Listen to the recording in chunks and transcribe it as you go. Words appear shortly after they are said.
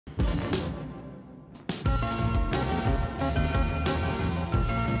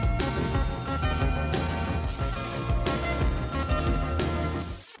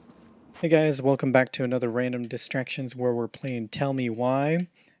Hey guys, welcome back to another Random Distractions where we're playing Tell Me Why.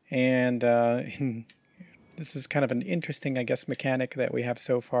 And this is kind of an interesting, I guess, mechanic that we have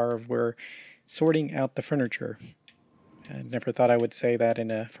so far of we're sorting out the furniture. I never thought I would say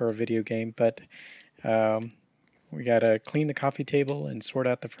that for a video game, but um, we gotta clean the coffee table and sort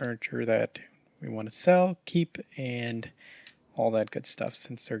out the furniture that we want to sell, keep, and all that good stuff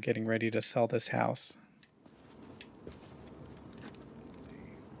since they're getting ready to sell this house.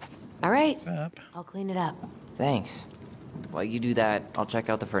 All right, What's up? I'll clean it up. Thanks. While you do that, I'll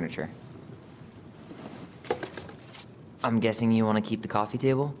check out the furniture. I'm guessing you want to keep the coffee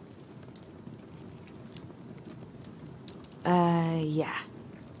table? Yeah.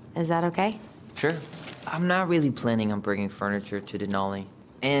 Is that okay? Sure. I'm not really planning on bringing furniture to Denali.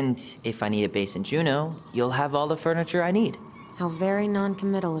 And if I need a base in Juneau, you'll have all the furniture I need. How very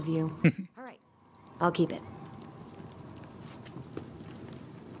non-committal of you. All right, I'll keep it.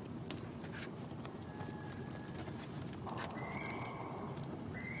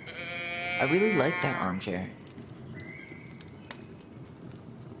 I really like that armchair.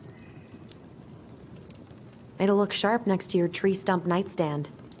 It'll look sharp next to your tree stump nightstand.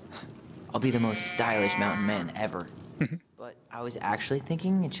 I'll be the most stylish mountain man ever. But I was actually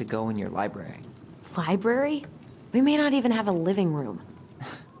thinking it should go in your library. Library? We may not even have a living room.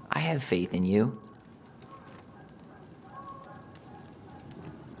 I have faith in you.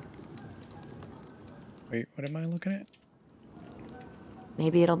 Wait, what am I looking at?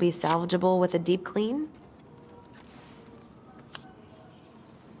 Maybe it'll be salvageable with a deep clean?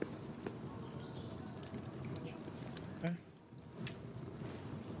 Okay.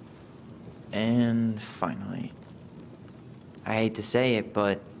 And finally, I hate to say it,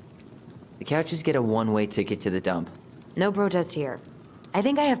 but the couches get a one-way ticket to the dump. No protest here. I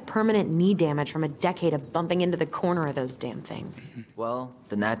think I have permanent knee damage from a decade of bumping into the corner of those damn things. Well,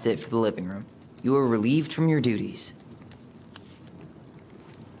 then that's it for the living room. You are relieved from your duties.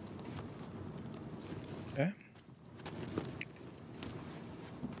 Okay.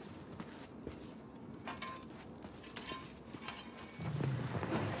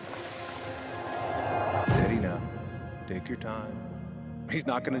 Steady now. Take your time. He's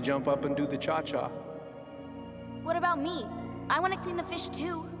not gonna jump up and do the cha-cha. What about me? I want to clean the fish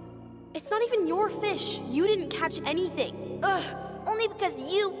too. It's not even your fish. You didn't catch anything. Ugh, only because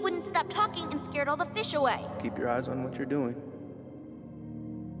you wouldn't stop talking and scared all the fish away. Keep your eyes on what you're doing.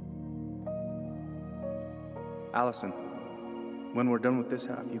 Allison, when we're done with this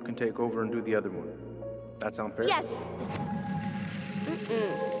half, you can take over and do the other one. That sound fair? Yes.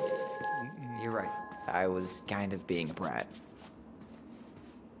 You're right. I was kind of being a brat.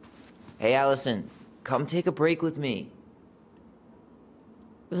 Hey, Allison, come take a break with me.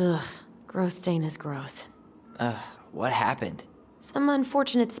 Ugh, gross stain is gross. What happened? Some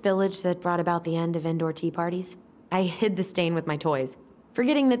unfortunate spillage that brought about the end of indoor tea parties. I hid the stain with my toys,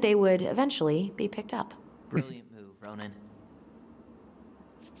 forgetting that they would eventually be picked up. Brilliant move, Ronan.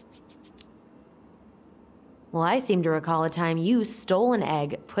 Well, I seem to recall a time you stole an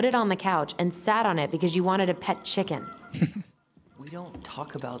egg, put it on the couch, and sat on it because you wanted a pet chicken. We don't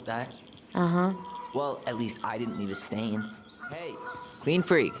talk about that. Uh-huh. Well, at least I didn't leave a stain. Hey, clean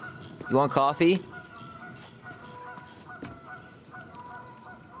freak. You want coffee?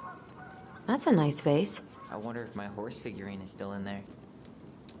 That's a nice face. I wonder if my horse figurine is still in there.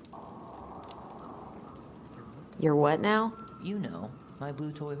 You're what now? You know, my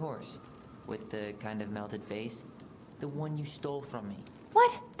blue toy horse. With the kind of melted face. The one you stole from me.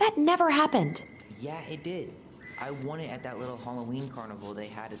 What? That never happened. Yeah, it did. I won it at that little Halloween carnival they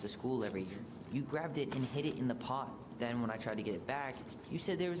had at the school every year. You grabbed it and hid it in the pot. Then when I tried to get it back, you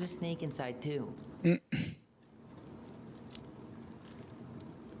said there was a snake inside too.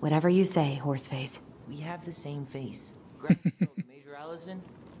 Whatever you say, horseface. We have the same face. Grab the stroke, Major Allison.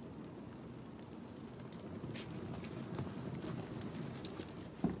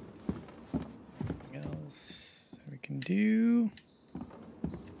 Anything else we can do?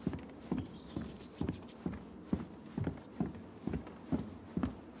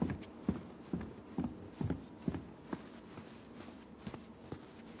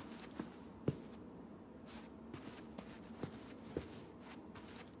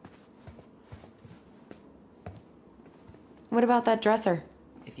 What about that dresser?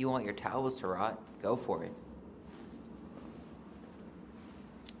 If you want your towels to rot, go for it.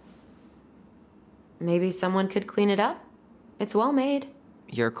 Maybe someone could clean it up? It's well made.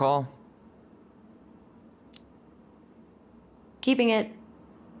 Your call. Keeping it.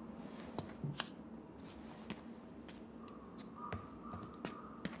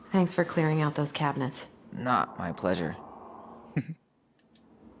 Thanks for clearing out those cabinets. Not my pleasure.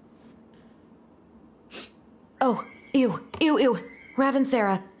 Oh, ew, ew, ew. Raven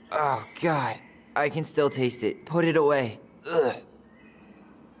Sarah. Oh, God. I can still taste it. Put it away. Ugh.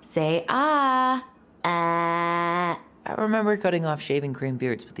 Say ah. Ah. I remember cutting off shaving cream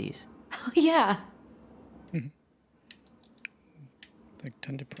beards with these. Oh, yeah. Like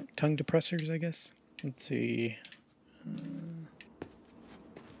tongue depressors, I guess. Let's see.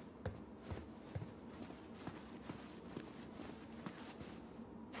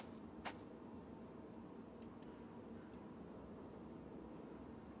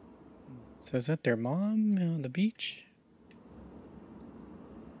 So is that their mom on the beach?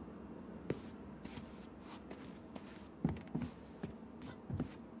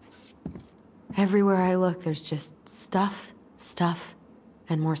 Everywhere I look, there's just stuff, stuff,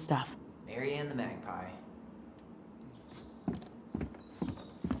 and more stuff. Mary Ann the Magpie.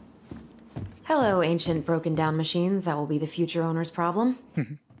 Hello, ancient broken down machines that will be the future owner's problem.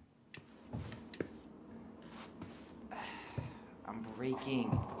 I'm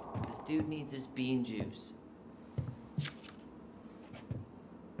breaking. This dude needs his bean juice.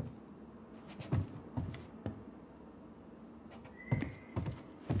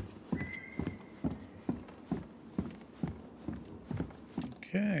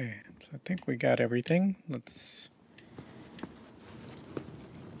 Okay, so I think we got everything. Let's...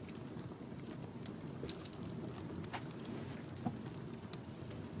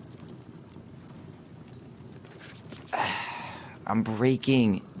 I'm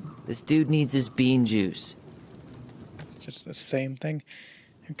breaking. This dude needs his bean juice. It's just the same thing.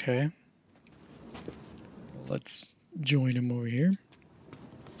 Okay. Let's join him over here.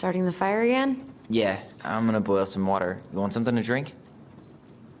 Starting the fire again? Yeah, I'm gonna boil some water. You want something to drink?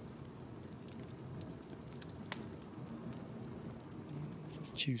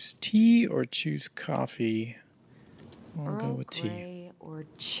 Choose tea or choose coffee? I'll go Earl with tea. Grey or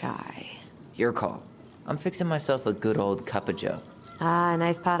chai? Your call. I'm fixing myself a good old cup of joe. Ah, a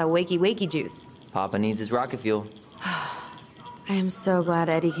nice pot of wakey juice. Papa needs his rocket fuel. I am so glad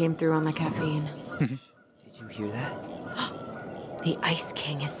Eddie came through on the caffeine. Did you hear that? The Ice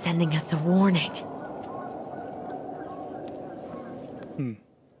King is sending us a warning.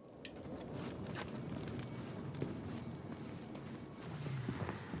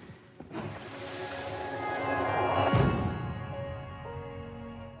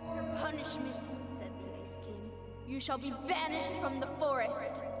 Your punishment, said the Ice King. You shall be banished from the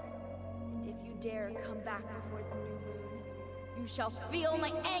forest. And if you dare come back before the new moon, you shall feel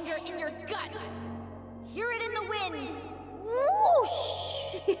my anger in your gut. Hear it in the wind.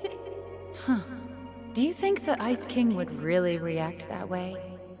 Whoosh! Do you think the Ice King would really react that way?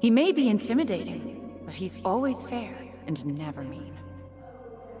 He may be intimidating, but he's always fair and never mean.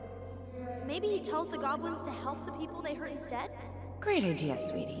 Maybe he tells the goblins to help the people they hurt instead? Great idea,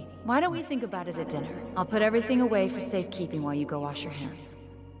 sweetie. Why don't we think about it at dinner? I'll put everything away for safekeeping while you go wash your hands.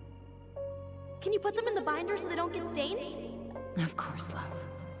 Can you put them in the binder so they don't get stained? Of course, love.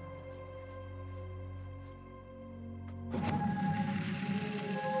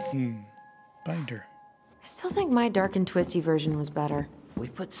 Binder. I still think my dark and twisty version was better. We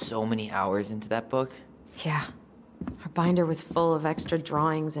put so many hours into that book. Yeah. Our binder was full of extra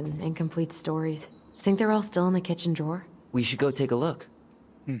drawings and incomplete stories. Think they're all still in the kitchen drawer? We should go take a look.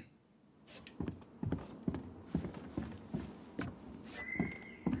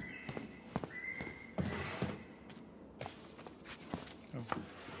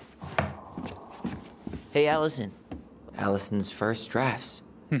 Hey, Allison. Allison's first drafts.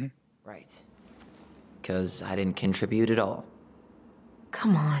 Right. Because I didn't contribute at all.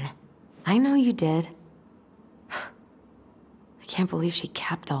 Come on. I know you did. I can't believe she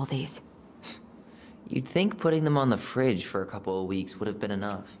kept all these. You'd think putting them on the fridge for a couple of weeks would have been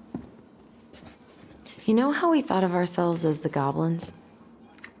enough. You know how we thought of ourselves as the goblins?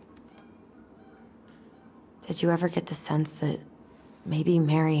 Did you ever get the sense that maybe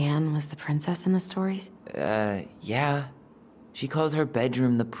Mary Ann was the princess in the stories? Yeah. She called her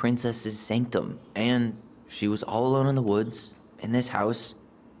bedroom the princess's sanctum, and she was all alone in the woods, in this house,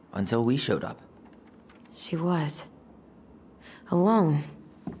 until we showed up. She was. Alone,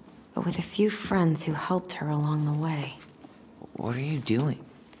 but with a few friends who helped her along the way. What are you doing?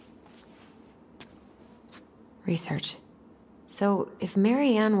 Research. So, if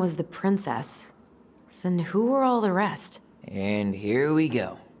Mary Ann was the princess, then who were all the rest? And here we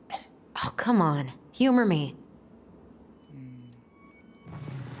go. Oh, come on. Humor me.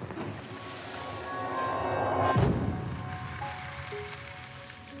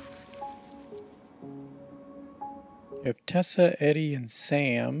 You have Tessa, Eddie, and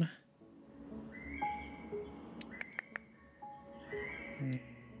Sam.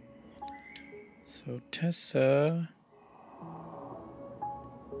 So Tessa Tessa.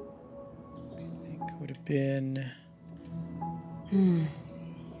 I think would have been.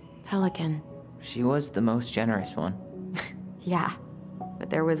 Pelican. She was the most generous one. Yeah, but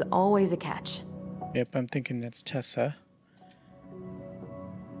there was always a catch. Yep, I'm thinking that's Tessa.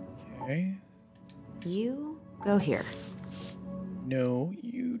 Okay. You go here. No,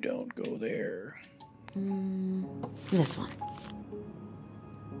 you don't go there. This one.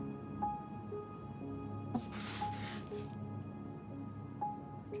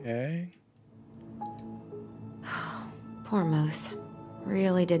 Okay. Poor Moose.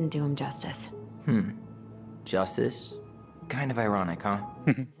 Really didn't do him justice. Justice? Kind of ironic, huh?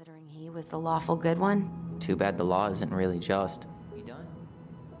 Considering he was the lawful good one. Too bad the law isn't really just. We done?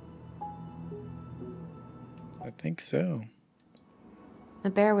 I think so. The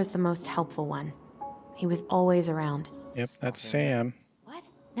bear was the most helpful one. He was always around. Yep, that's Sam. What?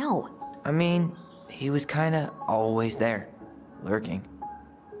 No. I mean, he was kinda always there. Lurking.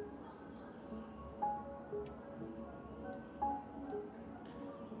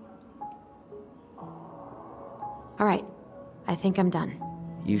 All right. I think I'm done.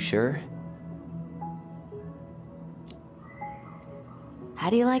 You sure? How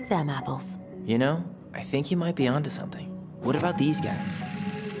do you like them apples? You know, I think you might be onto something. What about these guys?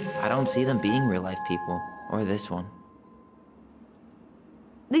 I don't see them being real-life people. Or this one.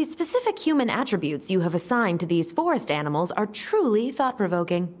 The specific human attributes you have assigned to these forest animals are truly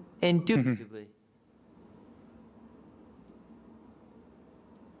thought-provoking. Indubitably.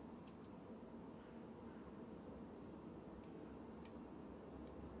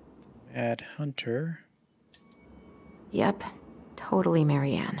 Mad Hunter. Yep. Totally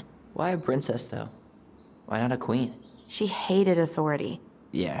Marianne. Why a princess, though? Why not a queen? She hated authority.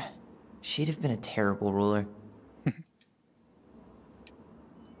 Yeah. She'd have been a terrible ruler. Didn't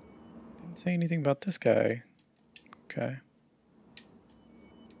say anything about this guy. Okay.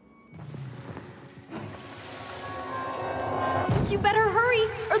 You better hurry,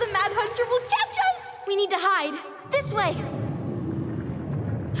 or the Mad Hunter will catch us! We need to hide. This way!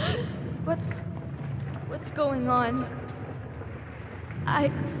 What's going on? I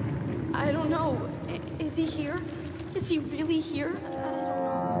don't know. Is he here? Is he really here? I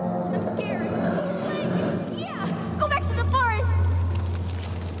don't know. I'm scared. Wait! Yeah! Go back to the forest!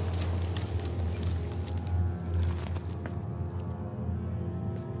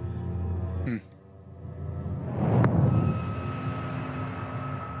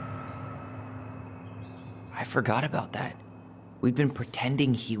 I forgot about that. We'd been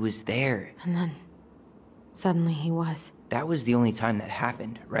pretending he was there. And then, suddenly he was. That was the only time that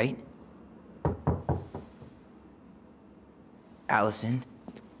happened, right? Allison?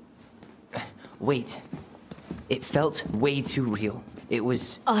 Wait. It felt way too real. It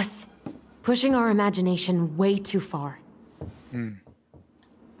was... Us. Pushing our imagination way too far.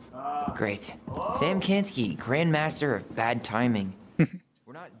 Great. Sam Kansky, Grandmaster of Bad Timing.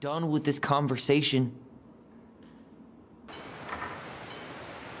 We're not done with this conversation.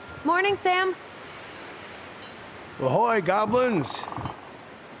 Morning, Sam. Ahoy, goblins!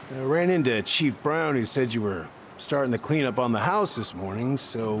 I ran into Chief Brown, who said you were starting the cleanup on the house this morning,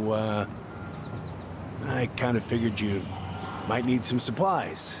 so, I kind of figured you might need some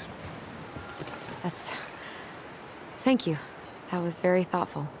supplies. Thank you. That was very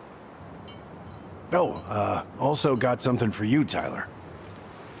thoughtful. Oh, also got something for you, Tyler.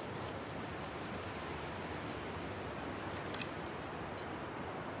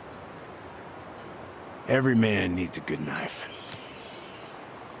 Every man needs a good knife.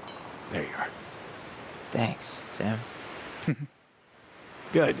 There you are. Thanks, Sam.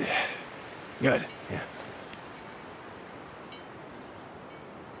 Good. Good, yeah.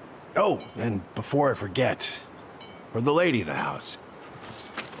 Oh, and before I forget, for the lady of the house.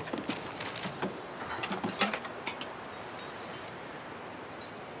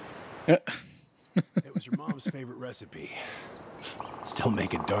 It was her mom's favorite recipe. Still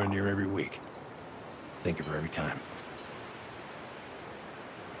make it darn near every week. Think of her every time.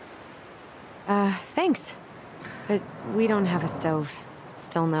 Thanks. But we don't have a stove.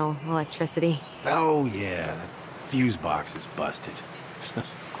 Still no electricity. Oh, yeah. That fuse box is busted.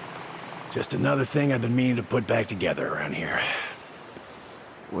 Just another thing I've been meaning to put back together around here.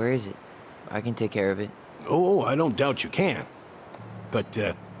 Where is it? I can take care of it. Oh, I don't doubt you can. But,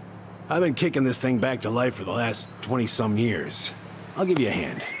 I've been kicking this thing back to life for the last 20-some years. I'll give you a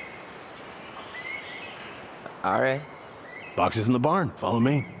hand. All right. Box is in the barn. Follow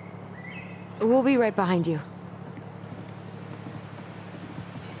me. We'll be right behind you.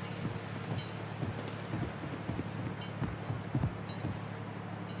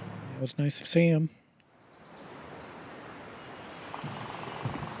 It was nice to see him.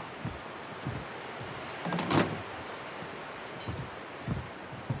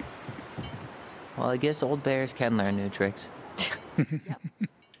 Well, I guess old bears can learn new tricks. Yep.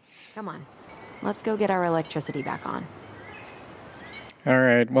 Come on. Let's go get our electricity back on. All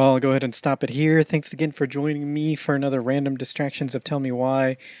right, well, I'll go ahead and stop it here. Thanks again for joining me for another Random Distractions of Tell Me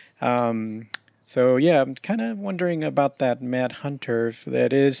Why. So yeah, I'm kind of wondering about that Mad Hunter, if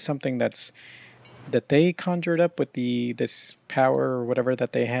that is something that they conjured up with this power or whatever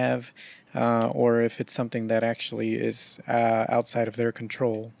that they have, or if it's something that actually is outside of their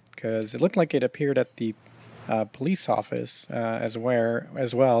control. Because it looked like it appeared at the police office as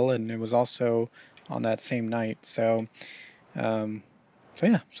well, and it was also on that same night. So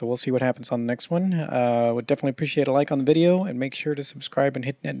yeah, so we'll see what happens on the next one. Would definitely appreciate a like on the video, and make sure to subscribe and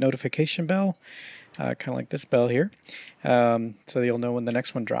hit that notification bell, kind of like this bell here, so you'll know when the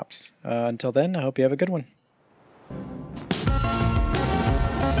next one drops. Until then, I hope you have a good one.